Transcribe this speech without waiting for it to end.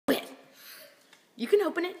You can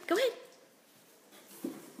open it. Go ahead.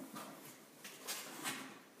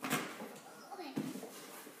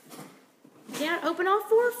 Yeah, open all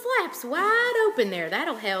 4 flaps wide open there.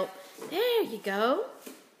 That'll help. There you go.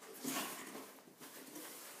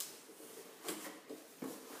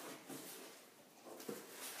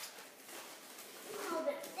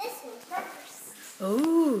 This one first.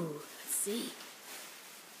 Ooh, let's see.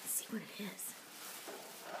 Let's see what it is.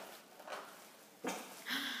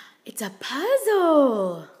 It's a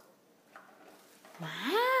puzzle.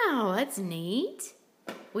 Wow, that's neat.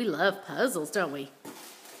 We love puzzles, don't we?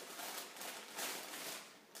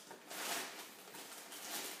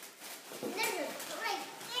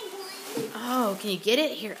 Oh, can you get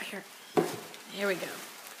it? Here. There we go.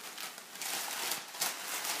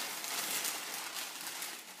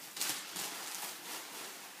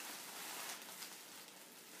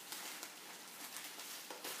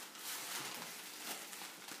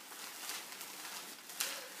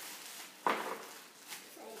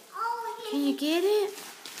 Can you get it?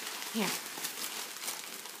 Here.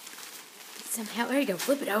 Somehow, there you go.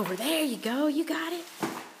 Flip it over. There you go. You got it.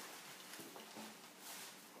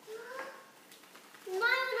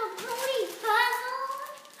 My Little Pony puzzle.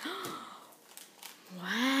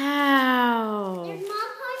 Wow. There's more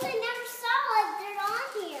ponies I never saw. They're on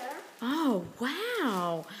here. Oh,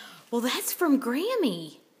 wow. Well, that's from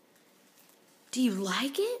Grammy. Do you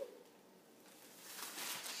like it?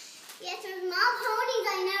 Yes, there's more ponies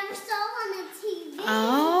I never saw on the TV.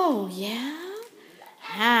 Oh, yeah?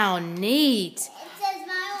 How neat. It says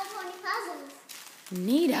My Little Pony Puzzles.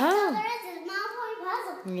 Neat, Oh. oh. There is My Little Pony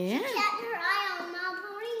Puzzle. Yeah. She kept her eye on My Little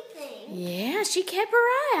Pony thing. Yeah, she kept her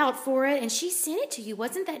eye out for it, and she sent it to you.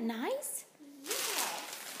 Wasn't that nice?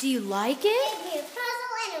 Yes. Do you like it? Thank you.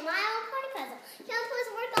 Puzzle and a My Little Pony puzzle. Can please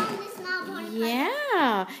work on this My Little Pony puzzle?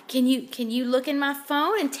 Yeah. Can you look in my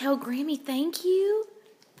phone and tell Grammy thank you?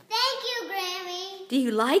 Thank you, Grammy. Do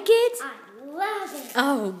you like it? I love it.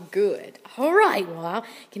 Oh, good. All right. Well,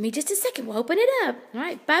 give me just a second. We'll open it up. All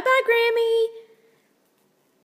right. Bye-bye, Grammy.